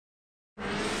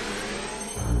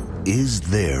Is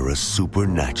there a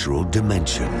supernatural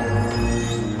dimension?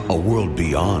 A world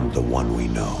beyond the one we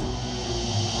know?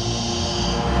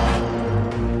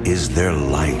 Is there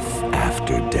life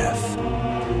after death?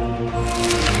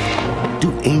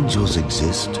 Do angels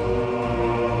exist?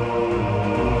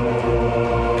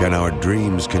 Can our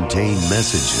dreams contain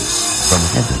messages from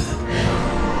heaven?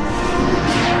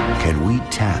 Can we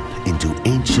tap into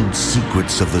ancient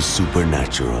secrets of the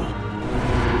supernatural?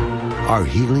 Are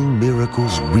healing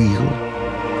miracles real?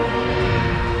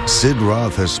 Sid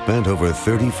Roth has spent over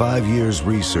 35 years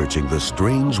researching the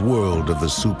strange world of the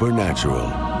supernatural.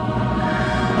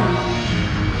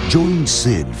 Join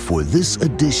Sid for this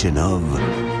edition of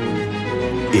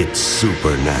It's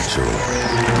Supernatural.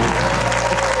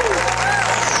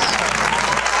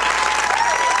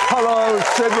 Hello,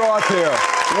 Sid Roth here.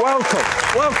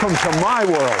 Welcome to my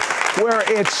world, where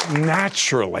it's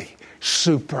naturally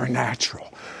supernatural.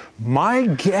 My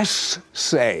guests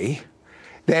say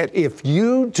that if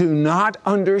you do not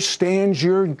understand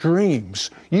your dreams,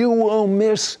 you will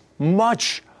miss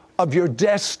much of your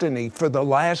destiny for the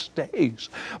last days.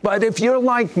 But if you're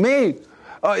like me,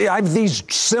 I have these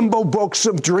symbol books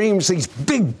of dreams, these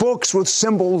big books with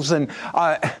symbols, and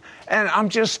I'm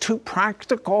just too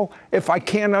practical. If I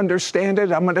can't understand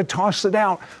it, I'm going to toss it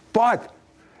out. But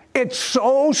it's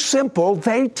so simple,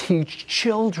 they teach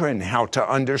children how to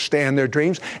understand their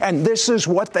dreams. And this is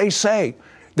what they say.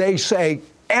 They say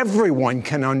everyone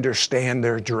can understand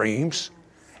their dreams.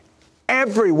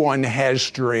 Everyone has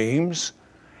dreams.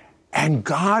 And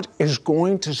God is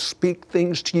going to speak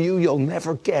things to you you'll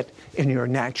never get in your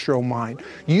natural mind.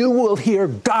 You will hear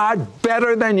God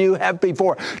better than you have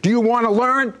before. Do you want to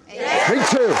learn? Yeah. Me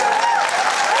too.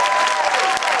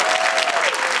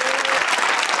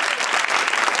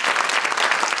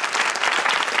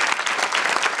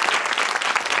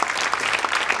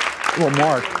 Well,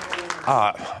 Mark,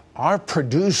 our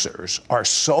producers are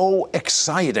so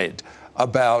excited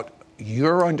about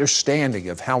your understanding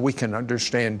of how we can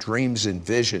understand dreams and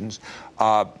visions.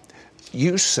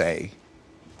 You say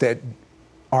that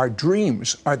our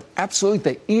dreams are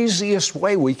absolutely the easiest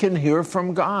way we can hear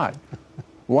from God.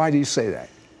 Why do you say that?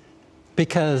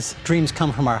 Because dreams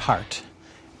come from our heart,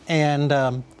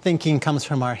 and thinking comes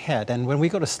from our head. And when we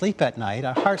go to sleep at night,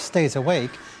 our heart stays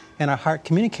awake, and our heart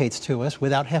communicates to us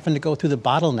without having to go through the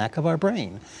bottleneck of our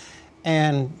brain.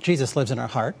 And Jesus lives in our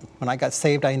heart. When I got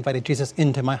saved, I invited Jesus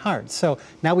into my heart. So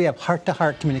now we have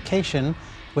heart-to-heart communication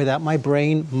without my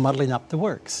brain muddling up the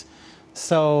works.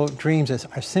 So dreams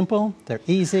are simple, they're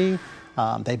easy,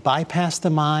 they bypass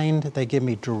the mind, they give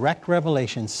me direct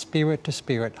revelation, spirit to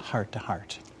spirit, heart to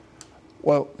heart.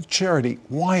 Well, Charity,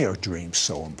 why are dreams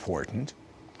so important?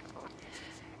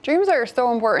 Dreams are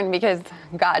so important because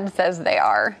God says they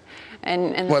are.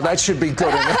 And well, that should be good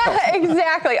enough.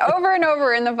 Exactly. Over and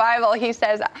over in the Bible, he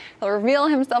says he'll reveal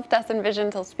himself to us in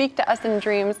visions, he'll speak to us in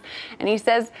dreams, and he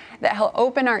says that he'll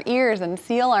open our ears and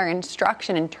seal our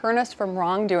instruction and turn us from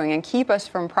wrongdoing and keep us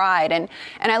from pride. And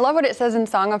I love what it says in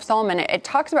Song of Solomon. It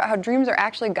talks about how dreams are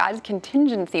actually God's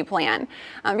contingency plan,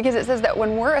 because it says that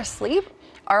when we're asleep,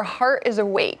 our heart is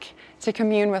awake to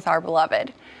commune with our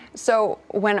beloved. So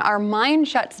when our mind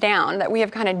shuts down, that we have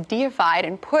kind of deified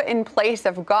and put in place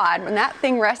of God, when that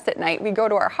thing rests at night, we go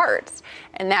to our hearts,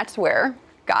 and that's where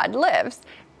God lives.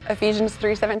 Ephesians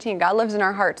 3:17, God lives in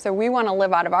our hearts, so we want to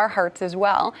live out of our hearts as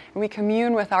well. And we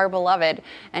commune with our beloved,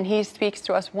 and he speaks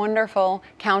to us wonderful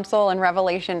counsel and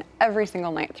revelation every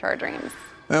single night through our dreams.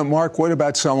 Now, Mark, what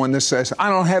about someone that says, I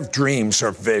don't have dreams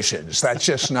or visions, that's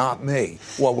just not me?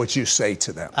 What would you say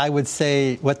to them? I would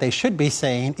say what they should be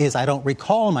saying is I don't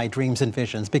recall my dreams and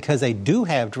visions, because they do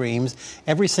have dreams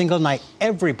every single night.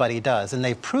 Everybody does, and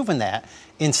they've proven that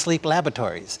in sleep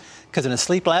laboratories. Because in a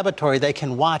sleep laboratory, they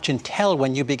can watch and tell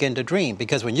when you begin to dream.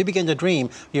 Because when you begin to dream,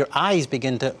 your eyes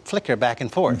begin to flicker back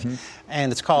and forth. Mm-hmm.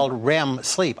 And it's called REM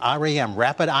sleep, R-E-M,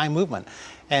 rapid eye movement.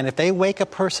 And if they wake a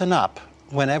person up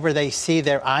whenever they see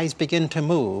their eyes begin to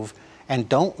move and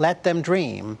don't let them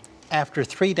dream, after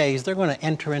 3 days, they're going to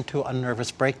enter into a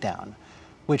nervous breakdown,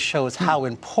 which shows how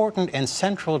important and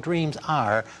central dreams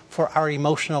are for our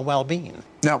emotional well-being.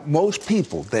 Now, most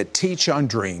people that teach on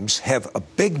dreams have a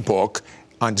big book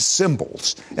on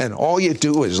symbols, and all you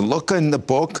do is look in the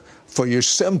book for your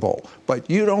symbol, but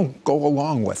you don't go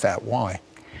along with that. Why?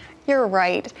 You're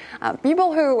right.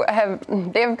 People who have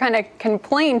kind of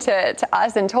complained to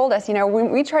us and told us,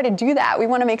 when we try to do that, we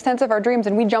want to make sense of our dreams,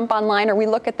 and we jump online or we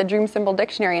look at the Dream Symbol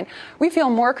Dictionary, and we feel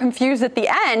more confused at the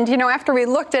end, after we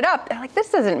looked it up. They're like,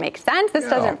 this doesn't make sense. This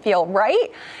doesn't feel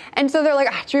right. And so they're like,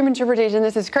 dream interpretation,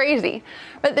 this is crazy.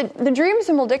 But the Dream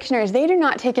Symbol Dictionaries, they do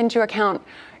not take into account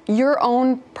your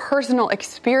own personal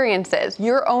experiences,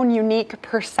 your own unique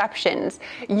perceptions,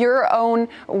 your own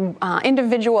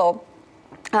individual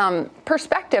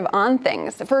perspective on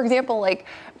things. For example, like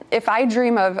if I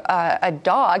dream of a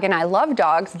dog and I love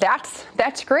dogs,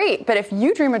 that's great. But if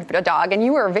you dream of a dog and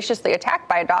you were viciously attacked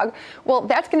by a dog, well,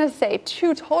 that's going to say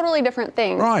two totally different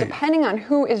things, depending on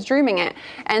who is dreaming it.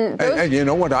 And you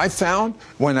know what I found?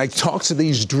 When I talk to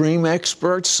these dream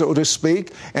experts, so to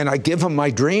speak, and I give them my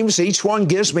dreams, each one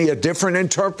gives me a different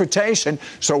interpretation.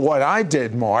 So what I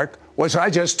did, Mark, was I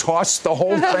just tossed the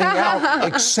whole thing out,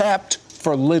 except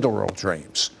for literal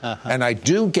dreams. And I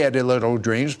do get literal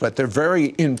dreams, but they're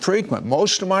very infrequent.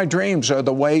 Most of my dreams are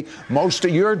the way most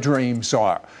of your dreams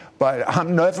are. But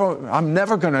I'm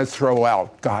never going to throw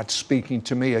out God speaking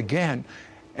to me again.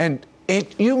 And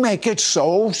you make it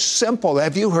so simple.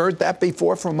 Have you heard that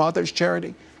before from others,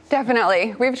 Charity?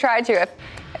 Definitely. We've tried to.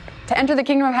 To enter the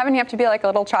kingdom of heaven, you have to be like a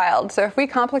little child. So if we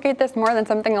complicate this more than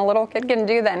something a little kid can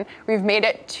do, then we've made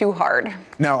it too hard.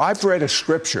 Now, I've read a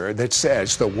scripture that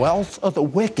says the wealth of the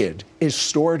wicked is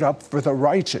stored up for the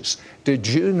righteous. Did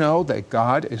you know that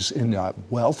God is in a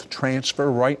wealth transfer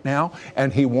right now?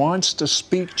 And he wants to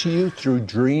speak to you through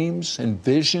dreams and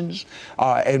visions.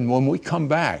 And when we come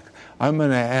back, I'm going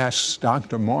to ask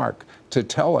Dr. Mark to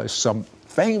tell us some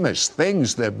famous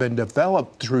things that have been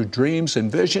developed through dreams and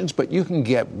visions, but you can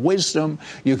get wisdom,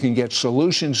 you can get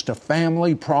solutions to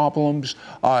family problems,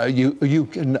 you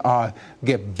can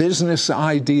get business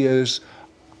ideas.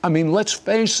 I mean, let's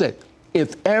face it,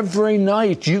 if every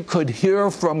night you could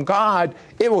hear from God,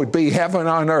 it would be heaven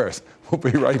on earth. We'll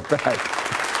be right back.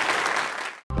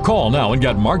 Call now and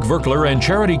get Mark Virkler and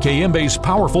Charity Kayembe's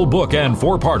powerful book and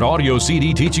 4-part audio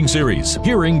CD teaching series,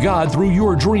 Hearing God Through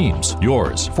Your Dreams.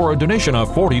 Yours for a donation of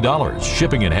 $40.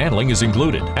 Shipping and handling is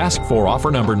included. Ask for offer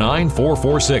number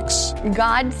 9446.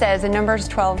 God says in Numbers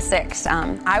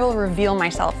 12:6, I will reveal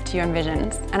myself to you in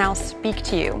visions, and I'll speak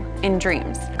to you in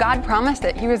dreams. God promised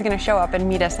that he was going to show up and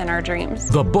meet us in our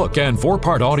dreams. The book and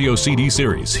 4-part audio CD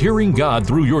series, Hearing God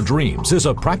Through Your Dreams, is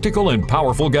a practical and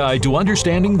powerful guide to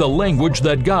understanding the language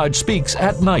that God speaks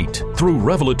at night through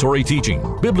revelatory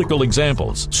teaching, biblical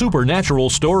examples, supernatural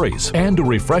stories, and a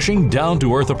refreshing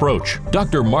down-to-earth approach.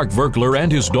 Dr. Mark Virkler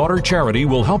and his daughter Charity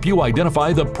will help you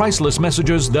identify the priceless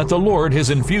messages that the Lord has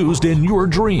infused in your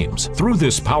dreams. Through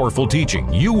this powerful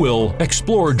teaching, you will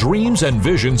explore dreams and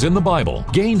visions in the Bible,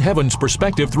 gain heaven's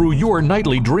perspective through your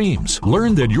nightly dreams,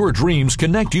 learn that your dreams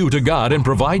connect you to God and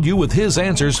provide you with his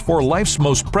answers for life's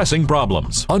most pressing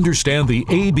problems, understand the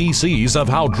ABCs of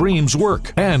how dreams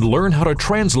work, and learn how to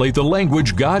translate the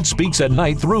language God speaks at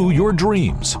night through your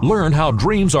dreams. Learn how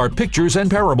dreams are pictures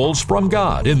and parables from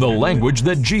God in the language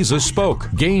that Jesus spoke.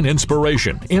 Gain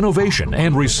inspiration, innovation,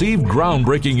 and receive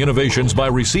groundbreaking innovations by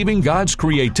receiving God's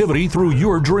creativity through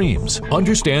your dreams.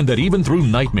 Understand that even through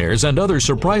nightmares and other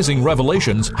surprising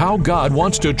revelations, how God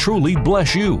wants to truly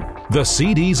bless you. The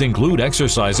CDs include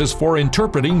exercises for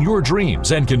interpreting your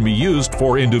dreams and can be used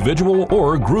for individual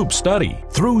or group study.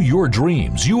 Through your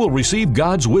dreams, you will receive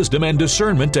God's wisdom and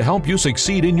discernment to help you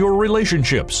succeed in your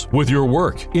relationships, with your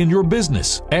work, in your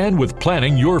business, and with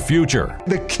planning your future.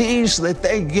 The keys that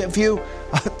they give you,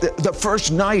 the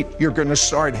first night you're going to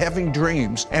start having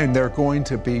dreams, and they're going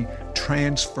to be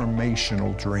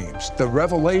transformational dreams. The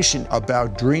revelation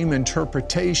about dream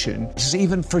interpretation is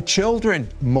even for children.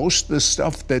 Most of the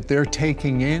stuff that they're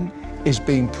taking in is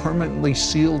being permanently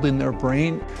sealed in their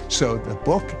brain. So the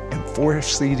book and 4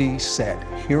 CDs said,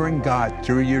 Hearing God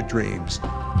Through Your Dreams.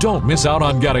 Don't miss out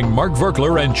on getting Mark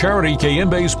Virkler and Charity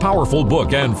Kayembe's powerful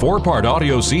book and 4-part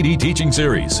audio CD teaching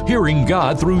series, Hearing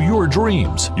God Through Your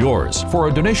Dreams. Yours for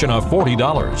a donation of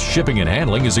 $40. Shipping and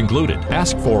handling is included.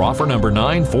 Ask for offer number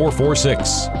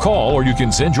 9446. Call or you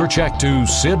can send your check to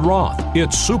Sid Roth.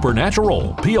 It's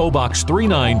Supernatural, P.O. Box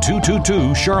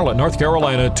 39222, Charlotte, North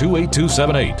Carolina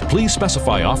 28278. Please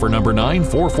specify offer number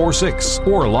 9446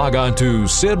 or log on to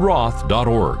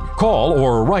sidroth.org. Call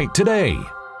or write today.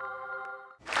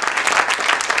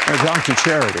 Dr.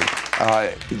 Charity,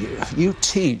 you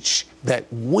teach that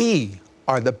we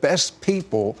are the best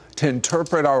people to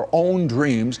interpret our own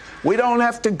dreams. We don't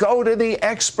have to go to the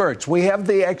experts. We have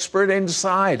the expert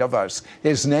inside of us.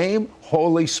 His name,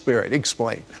 Holy Spirit.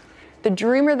 Explain. The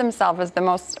dreamer themselves is the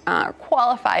most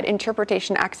qualified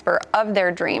interpretation expert of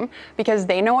their dream because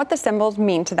they know what the symbols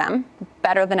mean to them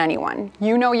better than anyone.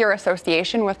 You know your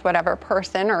association with whatever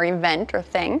person or event or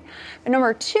thing. But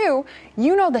number 2,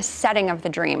 you know the setting of the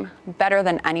dream better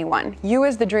than anyone. You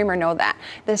as the dreamer know that.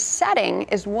 The setting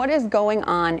is what is going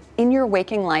on in your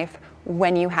waking life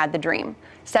when you had the dream.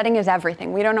 Setting is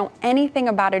everything. We don't know anything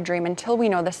about a dream until we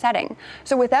know the setting.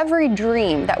 So with every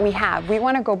dream that we have, we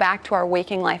want to go back to our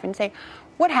waking life and say,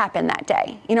 what happened that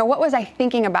day? What was I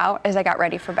thinking about as I got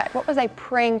ready for bed? What was I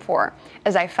praying for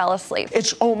as I fell asleep?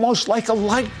 It's almost like a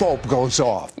light bulb goes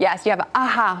off. Yes, you have an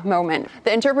aha moment.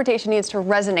 The interpretation needs to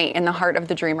resonate in the heart of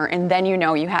the dreamer, and then you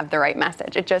know you have the right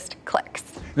message. It just clicks.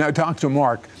 Now, Dr.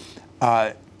 Mark,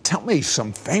 tell me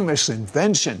some famous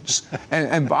inventions.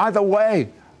 And by the way,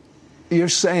 you're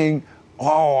saying,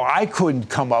 I couldn't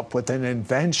come up with an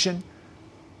invention.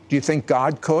 Do you think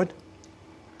God could?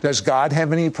 Does God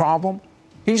have any problem?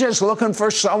 He's just looking for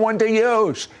someone to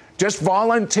use. Just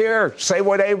volunteer. Say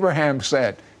what Abraham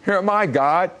said. Here am I,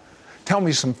 God. Tell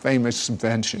me some famous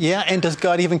inventions. Yeah, and does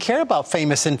God even care about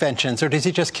famous inventions, or does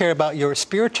he just care about your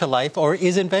spiritual life, or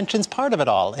is inventions part of it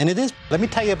all? And it is. Let me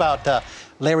tell you about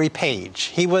Larry Page.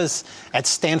 He was at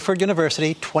Stanford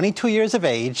University, 22 years of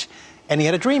age, and he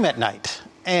had a dream at night.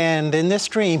 And in this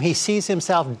dream, he sees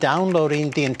himself downloading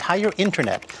the entire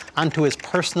internet onto his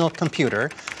personal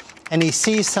computer. And he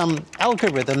sees some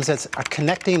algorithms that are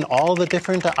connecting all the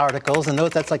different articles, and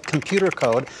that's like computer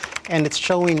code, and it's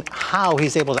showing how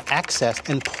he's able to access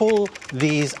and pull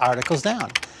these articles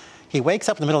down. He wakes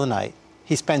up in the middle of the night.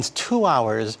 He spends 2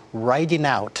 hours writing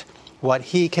out what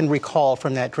he can recall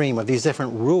from that dream of these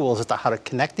different rules as to how to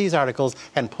connect these articles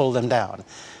and pull them down.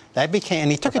 And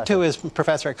he took it to his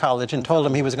professor at college and told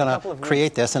him he was going to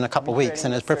create this in a couple of weeks,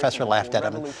 and his professor laughed at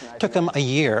him. It took him a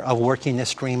year of working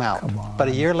this dream out. But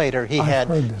a year later, he had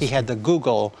the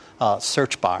Google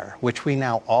search bar, which we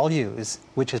now all use,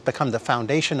 which has become the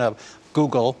foundation of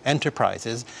Google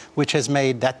Enterprises, which has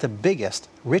made that the biggest,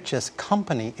 richest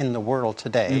company in the world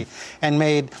today, and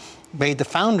made the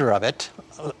founder of it,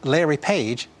 Larry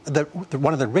Page,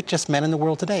 one of the richest men in the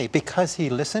world today, because he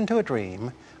listened to a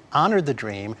dream, honored the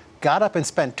dream, got up and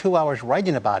spent 2 hours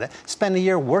writing about it, spent a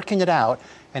year working it out,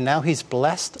 and now he's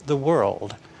blessed the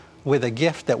world with a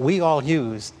gift that we all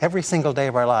use every single day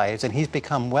of our lives, and he's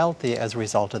become wealthy as a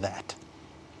result of that.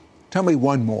 Tell me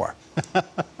one more.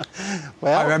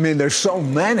 Well, I mean, there's so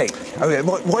many.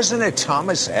 Wasn't it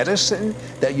Thomas Edison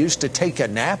that used to take a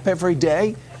nap every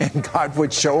day and God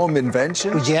would show him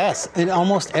inventions? Yes, and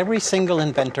almost every single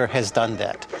inventor has done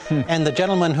that. And the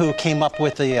gentleman who came up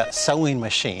with the sewing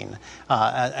machine,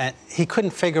 he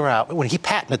couldn't figure out, when he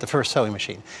patented the first sewing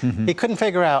machine, he couldn't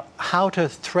figure out how to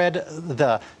thread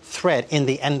the thread in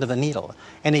the end of the needle.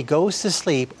 And he goes to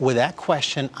sleep with that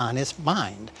question on his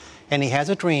mind. And he has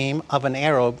a dream of an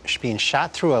arrow being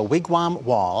shot through a wigwam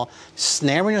wall,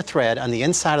 snaring a thread on the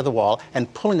inside of the wall,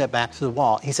 and pulling it back to the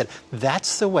wall. He said,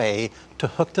 that's the way to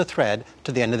hook the thread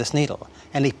to the end of this needle.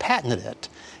 And he patented it.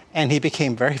 And he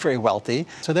became very, very wealthy.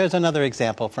 So there's another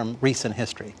example from recent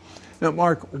history. Now,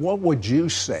 Mark, what would you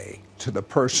say to the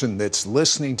person that's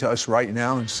listening to us right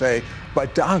now and say,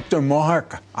 but Dr.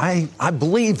 Mark, I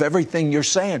believe everything you're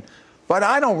saying, but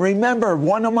I don't remember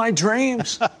one of my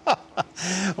dreams?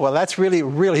 Well, that's really,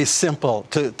 really simple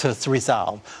to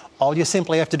resolve. All you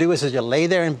simply have to do is, as you lay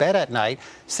there in bed at night,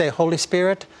 say, Holy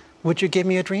Spirit, would you give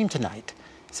me a dream tonight?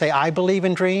 Say, I believe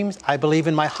in dreams. I believe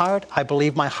in my heart. I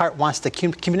believe my heart wants to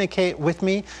communicate with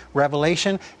me,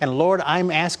 revelation. And Lord,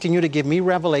 I'm asking you to give me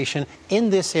revelation in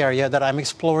this area that I'm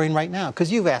exploring right now,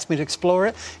 because you've asked me to explore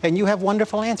it, and you have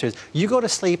wonderful answers. You go to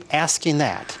sleep asking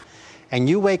that, and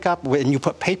you wake up and you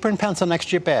put paper and pencil next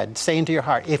to your bed, saying to your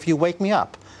heart, if you wake me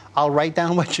up, I'll write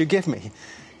down what you give me.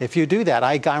 If you do that,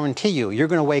 I guarantee you're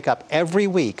going to wake up every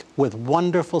week with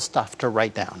wonderful stuff to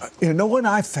write down. You know what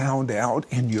I found out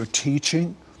in your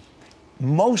teaching?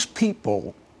 Most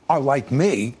people are like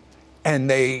me,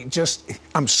 and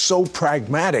I'm so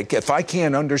pragmatic. If I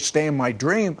can't understand my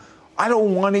dream, I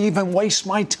don't want to even waste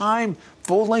my time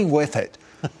fooling with it.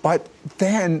 But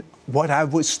then what I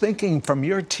was thinking from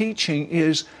your teaching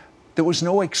is there was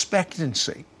no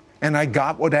expectancy. And I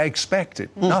got what I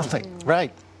expected, nothing.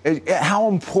 Right. How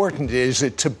important is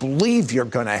it to believe you're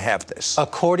going to have this?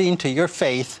 According to your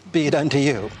faith, be it unto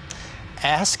you.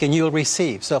 Ask and you'll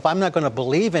receive. So if I'm not going to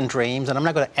believe in dreams and I'm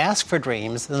not going to ask for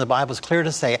dreams, then the Bible is clear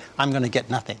to say I'm going to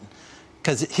get nothing.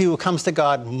 Because he who comes to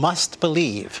God must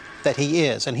believe that he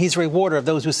is, and he's a rewarder of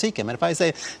those who seek him. And if I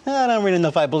say, I don't really know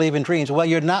if I believe in dreams, well,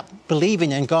 you're not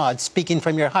believing in God speaking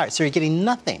from your heart, so you're getting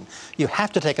nothing. You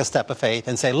have to take a step of faith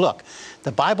and say, look,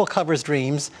 the Bible covers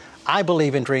dreams. I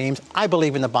believe in dreams. I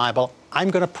believe in the Bible.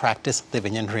 I'm going to practice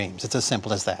living in dreams. It's as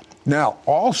simple as that. Now,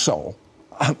 also,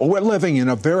 we're living in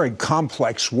a very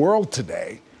complex world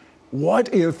today.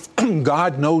 What if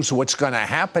God knows what's going to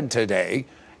happen today,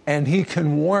 and he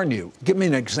can warn you? Give me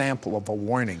an example of a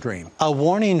warning dream. A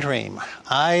warning dream.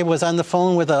 I was on the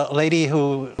phone with a lady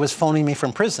who was phoning me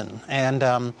from prison,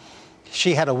 and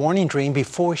She had a warning dream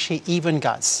before she even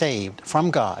got saved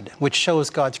from God, which shows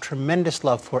God's tremendous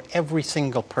love for every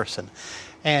single person.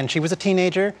 And she was a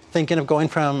teenager thinking of going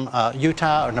from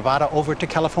Utah or Nevada over to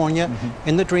California.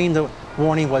 In the dream, the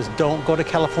warning was, don't go to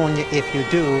California. If you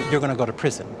do, you're going to go to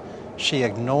prison. She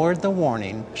ignored the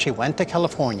warning. She went to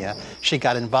California. She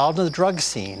got involved in the drug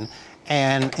scene.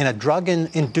 And in a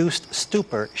drug-induced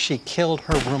stupor, she killed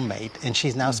her roommate. And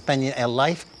she's now spending a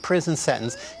life prison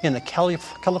sentence in a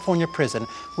California prison,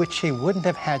 which she wouldn't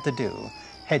have had to do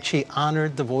had she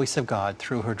honored the voice of God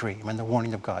through her dream and the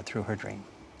warning of God through her dream.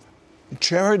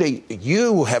 Charity,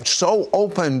 you have so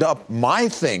opened up my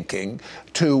thinking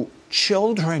to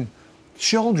children.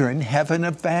 Children have an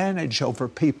advantage over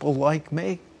people like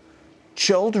me.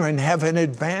 Children have an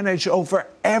advantage over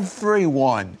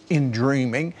everyone in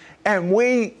dreaming, and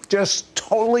we just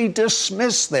totally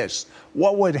dismiss this.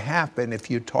 What would happen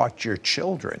if you taught your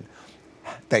children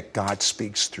that God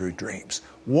speaks through dreams?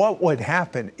 What would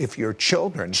happen if your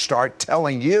children start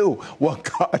telling you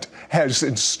what God has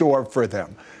in store for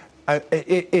them?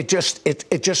 It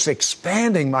just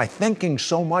expanding my thinking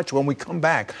so much. When we come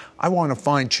back, I want to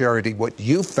find, Charity, what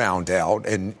you found out,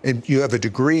 and you have a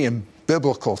degree in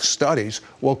biblical studies.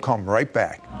 We'll come right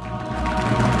back. We'll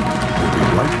be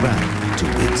right back to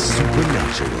It's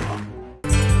Supernatural.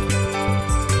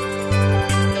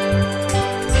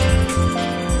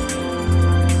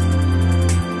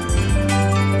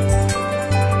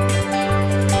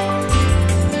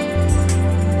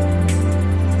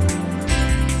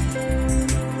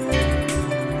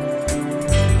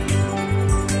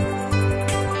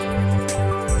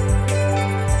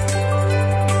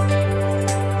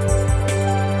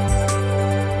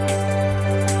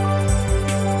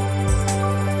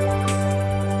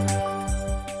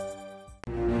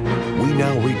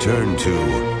 Return to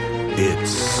It's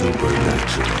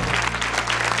Supernatural.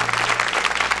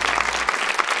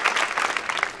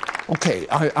 Okay,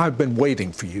 I've been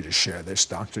waiting for you to share this,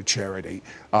 Dr. Charity.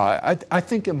 I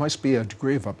think it must be a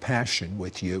degree of a passion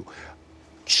with you.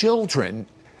 Children,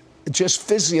 just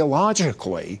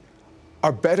physiologically,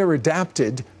 are better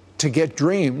adapted to get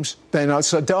dreams than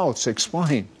us adults.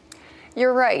 Explain.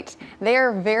 You're right. They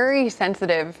are very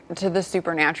sensitive to the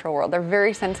supernatural world. They're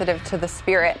very sensitive to the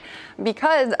spirit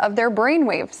because of their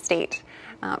brainwave state.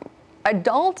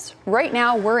 Adults, right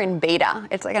now, we're in beta.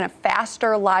 It's like in a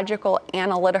faster, logical,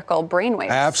 analytical brainwave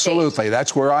Absolutely. state.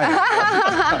 That's where I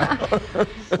am.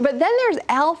 But then there's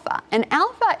alpha. And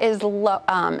alpha is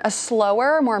a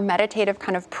slower, more meditative,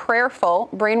 kind of prayerful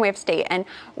brainwave state. And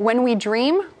when we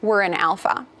dream, we're in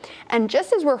alpha. And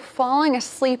just as we're falling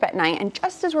asleep at night and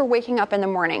just as we're waking up in the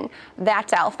morning,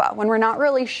 that's alpha. When we're not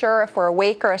really sure if we're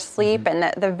awake or asleep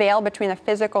and the veil between the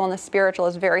physical and the spiritual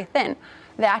is very thin,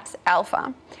 that's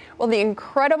alpha. Well, the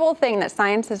incredible thing that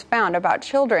science has found about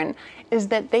children is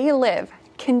that they live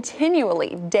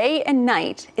continually, day and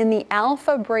night, in the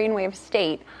alpha brainwave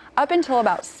state up until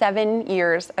about 7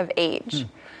 years of age.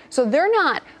 So they're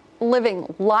not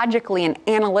living logically and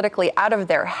analytically out of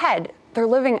their head. They're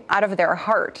living out of their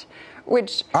heart,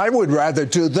 which... I would rather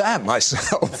do that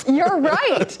myself. You're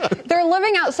right. They're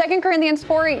living out 2 Corinthians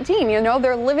 4:18. You know,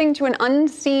 they're living to an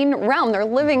unseen realm. They're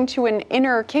living to an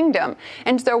inner kingdom.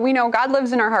 And so we know God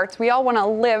lives in our hearts. We all want to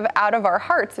live out of our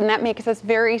hearts, and that makes us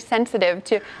very sensitive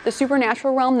to the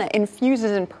supernatural realm that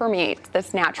infuses and permeates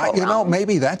this natural realm. You know,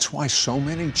 maybe that's why so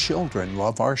many children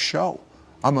love our show.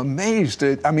 I'm amazed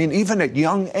even at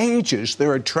young ages,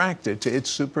 they're attracted to It's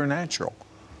Supernatural.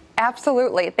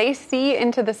 Absolutely. They see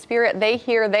into the spirit. They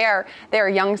hear. They are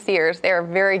young seers. They are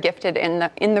very gifted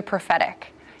in the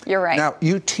prophetic. You're right. Now,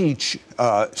 you teach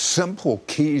simple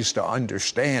keys to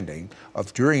understanding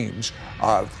of dreams,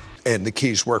 and the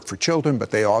keys work for children, but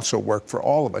they also work for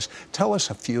all of us. Tell us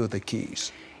a few of the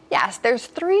keys. Yes, there's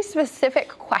 3 specific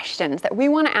questions that we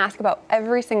want to ask about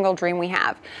every single dream we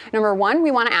have. Number 1,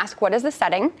 we want to ask, what is the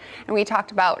setting? And we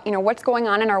talked about, what's going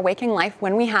on in our waking life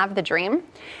when we have the dream.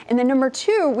 And then number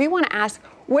 2, we want to ask,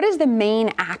 what is the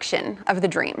main action of the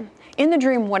dream? In the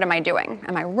dream, what am I doing?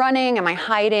 Am I running? Am I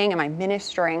hiding? Am I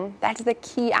ministering? That's the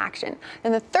key action.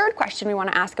 And the third question we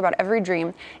want to ask about every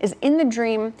dream is, in the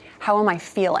dream, how am I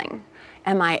feeling?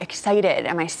 Am I excited?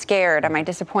 Am I scared? Am I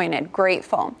disappointed?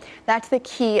 Grateful? That's the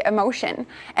key emotion.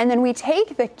 And then we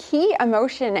take the key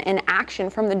emotion and action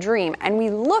from the dream and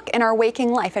we look in our waking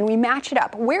life and we match it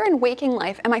up. Where in waking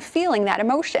life am I feeling that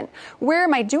emotion? Where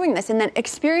am I doing this and then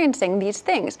experiencing these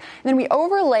things? And then we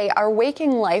overlay our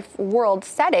waking life world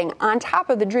setting on top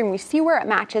of the dream. We see where it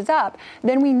matches up.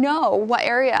 Then we know what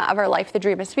area of our life the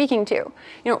dream is speaking to.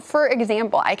 For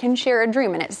example, I can share a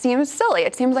dream and it seems silly.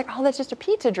 It seems like, oh, that's just a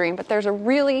pizza dream, but there's a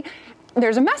really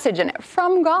there's a message in it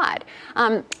from God.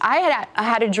 I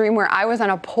had a dream where I was on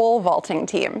a pole vaulting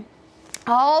team.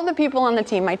 All the people on the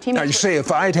team, my team. Now, you see,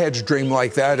 if I'd had a dream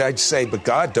like that, I'd say, but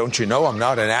God, don't you know I'm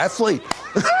not an athlete?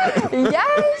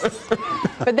 Yes.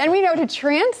 But then we know to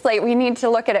translate, we need to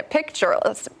look at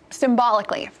it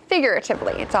symbolically,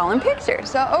 figuratively. It's all in pictures.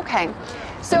 So, okay.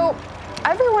 So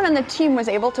everyone on the team was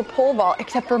able to pole vault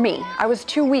except for me. I was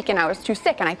too weak and I was too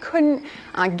sick and I couldn't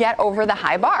get over the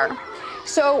high bar.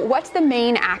 So what's the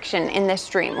main action in this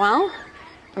dream? Well,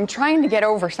 I'm trying to get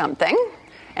over something.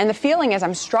 And the feeling is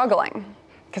I'm struggling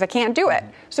because I can't do it.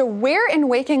 So where in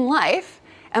waking life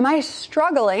am I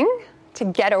struggling to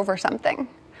get over something?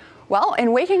 Well,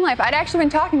 in waking life, I'd actually been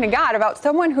talking to God about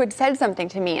someone who had said something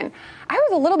to me, and I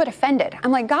was a little bit offended.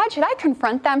 I'm like, God, should I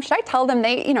confront them? Should I tell them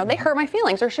they hurt my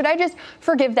feelings? Or should I just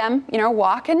forgive them,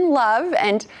 walk in love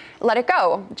and let it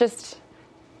go? Just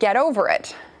get over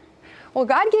it. Well,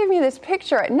 God gave me this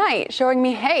picture at night showing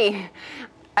me, hey,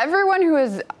 everyone who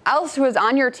was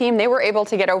on your team, they were able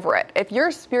to get over it. If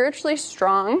you're spiritually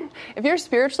strong, if you're a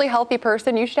spiritually healthy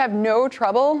person, you should have no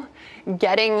trouble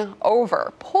getting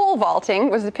over. Pole vaulting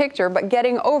was the picture, but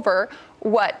getting over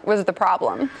what was the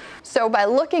problem. So by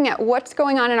looking at what's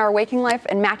going on in our waking life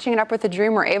and matching it up with the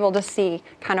dream, we're able to see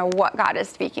kind of what God is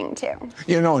speaking to.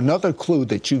 Another clue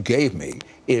that you gave me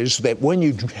is that when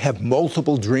you have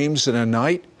multiple dreams in a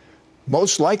night,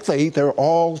 most likely they're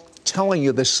all telling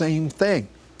you the same thing.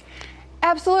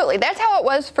 Absolutely. That's how it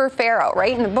was for Pharaoh,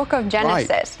 right? In the book of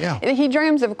Genesis. Right. Yeah. He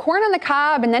dreams of corn on the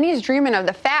cob, and then he's dreaming of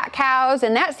the fat cows,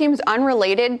 and that seems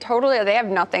unrelated. Totally, they have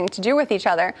nothing to do with each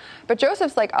other. But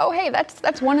Joseph's like, oh, hey,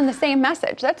 that's one and the same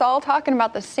message. That's all talking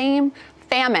about the same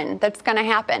famine that's going to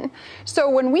happen. So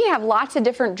when we have lots of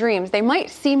different dreams, they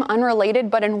might seem unrelated,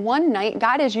 but in one night,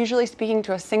 God is usually speaking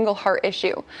to a single heart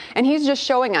issue. And he's just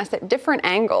showing us at different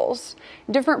angles,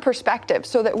 different perspectives,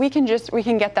 so that we can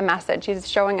get the message. He's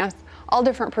showing us all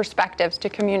different perspectives to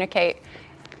communicate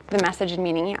the message and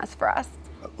meaning he has for us.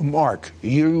 Mark,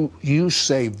 you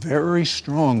say very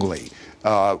strongly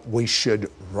we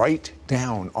should write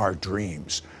down our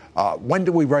dreams. When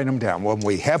do we write them down? When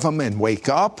we have them and wake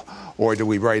up? Or do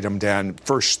we write them down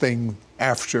first thing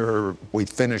after we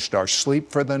finished our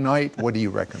sleep for the night? What do you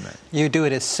recommend? You do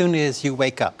it as soon as you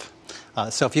wake up.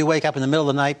 So if you wake up in the middle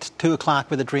of the night, 2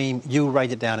 o'clock with a dream, you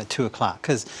write it down at 2 o'clock,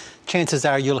 because chances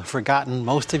are you'll have forgotten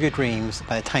most of your dreams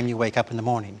by the time you wake up in the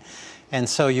morning. And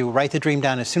so you write the dream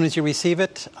down as soon as you receive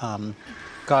it.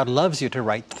 God loves you to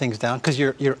write things down because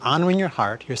you're honoring your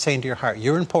heart. You're saying to your heart,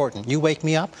 you're important. You wake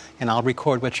me up and I'll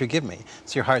record what you give me.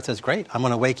 So your heart says, great, I'm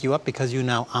going to wake you up because you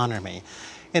now honor me.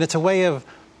 And it's a way of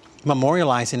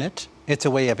memorializing it. It's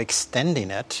a way of extending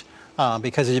it.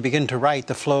 Because as you begin to write,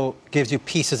 the flow gives you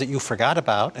pieces that you forgot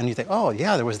about, and you think, oh,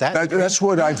 yeah, there was that. That's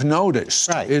what I've noticed.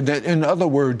 Right. In other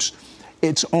words,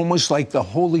 it's almost like the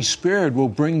Holy Spirit will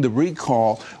bring the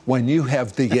recall when you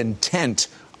have the intent,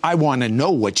 I want to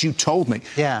know what you told me.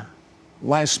 Yeah.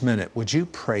 Last minute, would you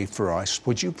pray for us?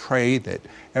 Would you pray that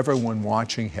everyone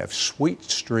watching have sweet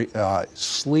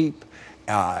sleep,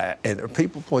 and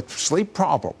people with sleep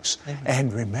problems, Amen.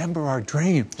 And remember our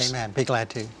dreams? Amen. Be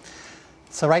glad to.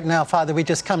 So right now, Father, we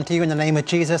just come to you in the name of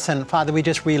Jesus, and Father, we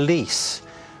just release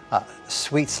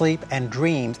sweet sleep and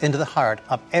dreams into the heart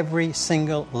of every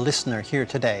single listener here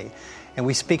today. And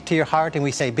we speak to your heart and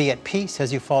we say, be at peace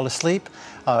as you fall asleep.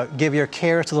 Give your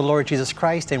care to the Lord Jesus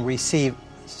Christ and receive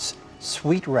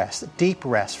sweet rest, deep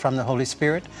rest from the Holy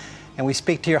Spirit. And we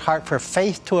speak to your heart for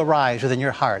faith to arise within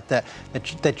your heart,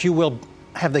 that you will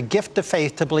have the gift of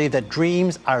faith to believe that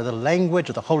dreams are the language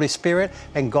of the Holy Spirit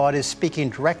and God is speaking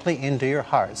directly into your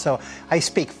heart. So I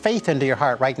speak faith into your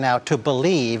heart right now to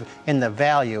believe in the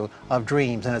value of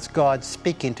dreams, and it's God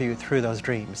speaking to you through those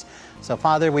dreams. So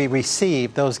Father, we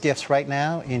receive those gifts right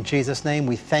now in Jesus' name.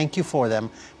 We thank you for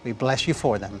them. We bless you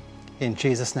for them. In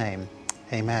Jesus' name,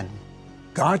 amen.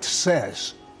 God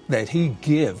says that he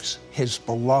gives his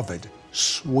beloved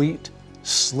sweet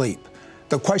sleep.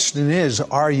 The question is,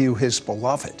 are you his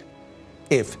beloved?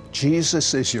 If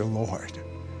Jesus is your Lord,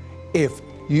 if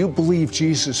you believe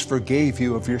Jesus forgave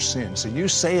you of your sins, and you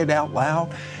say it out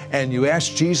loud, and you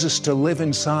ask Jesus to live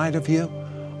inside of you,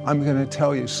 I'm going to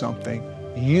tell you something.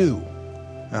 You,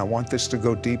 and I want this to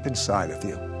go deep inside of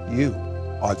you, you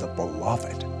are the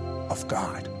beloved of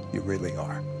God. You really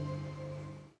are.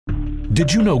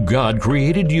 Did you know God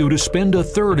created you to spend a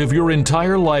third of your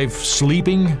entire life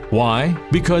sleeping? Why?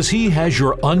 Because He has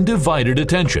your undivided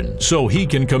attention, so He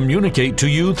can communicate to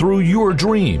you through your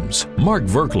dreams. Mark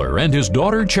Virkler and his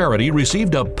daughter Charity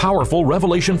received a powerful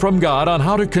revelation from God on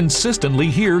how to consistently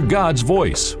hear God's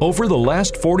voice. Over the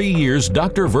last 40 years,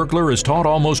 Dr. Virkler has taught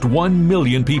almost 1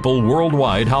 million people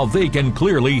worldwide how they can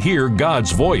clearly hear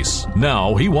God's voice.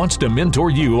 Now, he wants to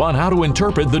mentor you on how to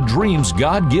interpret the dreams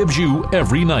God gives you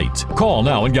every night. Call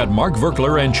now and get Mark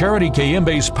Virkler and Charity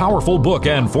Kayembe's powerful book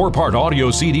and 4-part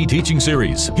audio CD teaching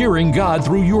series, Hearing God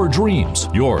Through Your Dreams.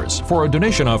 Yours for a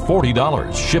donation of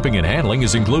 $40. Shipping and handling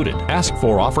is included. Ask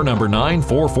for offer number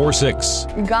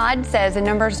 9446. God says in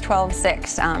Numbers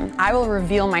 12:6, I will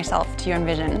reveal myself to you in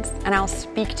visions, and I'll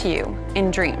speak to you in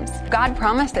dreams. God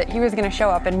promised that He was going to show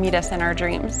up and meet us in our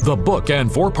dreams. The book and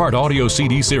 4-part audio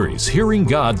CD series, Hearing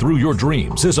God Through Your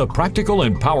Dreams, is a practical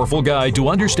and powerful guide to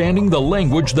understanding the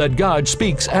language that God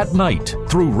speaks at night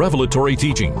through revelatory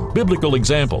teaching, biblical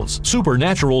examples,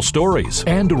 supernatural stories,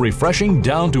 and a refreshing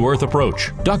down-to-earth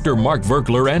approach. Dr. Mark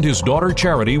Virkler and his daughter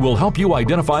Charity will help you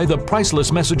identify the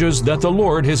priceless messages that the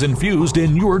Lord has infused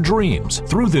in your dreams.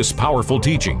 Through this powerful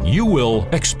teaching, you will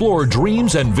explore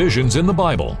dreams and visions in the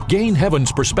Bible, gain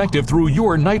heaven's perspective through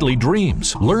your nightly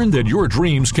dreams, learn that your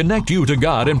dreams connect you to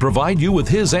God and provide you with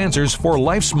His answers for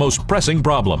life's most pressing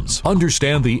problems,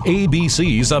 understand the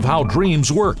ABCs of how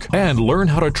dreams work, and learn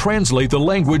how to translate the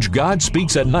language God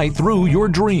speaks at night through your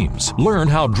dreams. Learn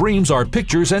how dreams are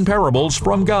pictures and parables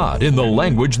from God in the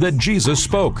language that Jesus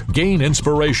spoke. Gain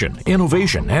inspiration,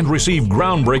 innovation, and receive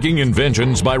groundbreaking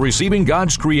inventions by receiving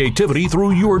God's creativity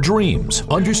through your dreams.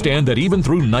 Understand that even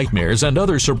through nightmares and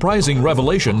other surprising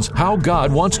revelations, how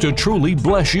God wants to truly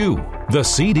bless you. The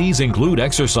CDs include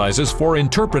exercises for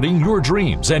interpreting your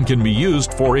dreams and can be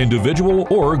used for individual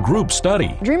or group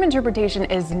study. Dream interpretation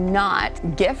is not a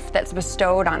gift that's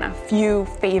bestowed on a few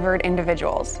favored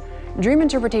individuals. Dream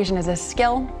interpretation is a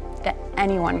skill that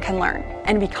anyone can learn.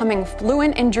 And becoming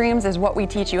fluent in dreams is what we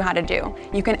teach you how to do.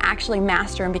 You can actually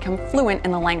master and become fluent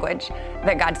in the language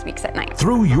that God speaks at night.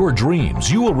 Through your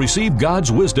dreams, you will receive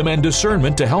God's wisdom and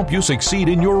discernment to help you succeed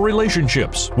in your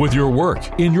relationships, with your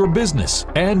work, in your business,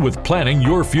 and with planning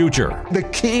your future. The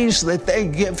keys that they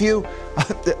give you,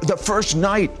 the first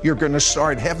night you're going to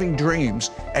start having dreams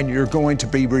and you're going to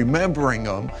be remembering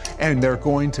them, and they're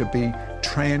going to be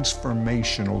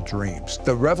transformational dreams.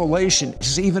 The revelation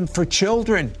is even for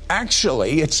children.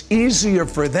 Actually, it's easier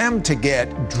for them to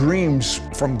get dreams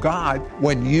from God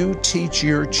when you teach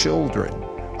your children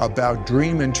about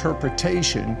dream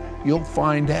interpretation. You'll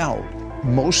find out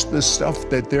most of the stuff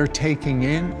that they're taking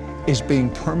in is being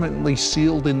permanently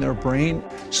sealed in their brain.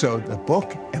 So the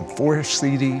book and 4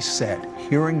 CDs set,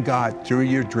 Hearing God Through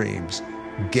Your Dreams.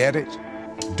 Get it,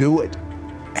 do it,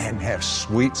 and have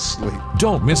sweet sleep.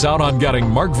 Don't miss out on getting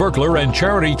Mark Virkler and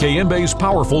Charity Kayembe's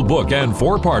powerful book and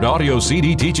 4-part audio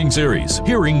CD teaching series,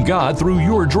 Hearing God Through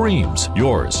Your Dreams.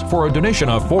 Yours for a donation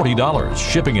of $40.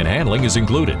 Shipping and handling is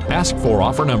included. Ask for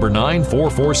offer number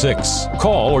 9446.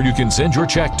 Call or you can send your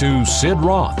check to Sid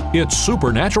Roth. It's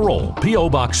Supernatural, P.O.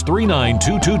 Box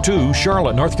 39222,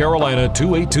 Charlotte, North Carolina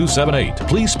 28278.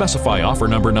 Please specify offer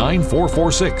number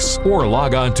 9446 or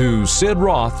log on to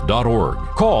sidroth.org.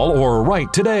 Call or write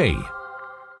today.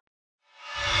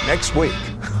 Next week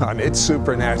on It's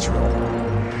Supernatural,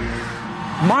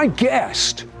 my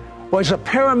guest was a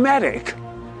paramedic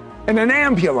in an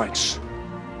ambulance.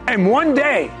 And one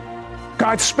day,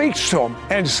 God speaks to him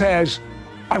and says,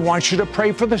 I want you to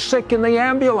pray for the sick in the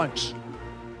ambulance.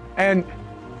 And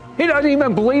he doesn't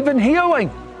even believe in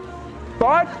healing.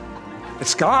 But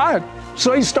it's God.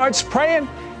 So he starts praying.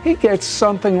 He gets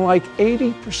something like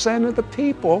 80% of the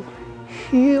people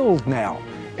healed now.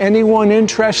 Anyone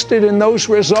interested in those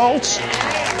results?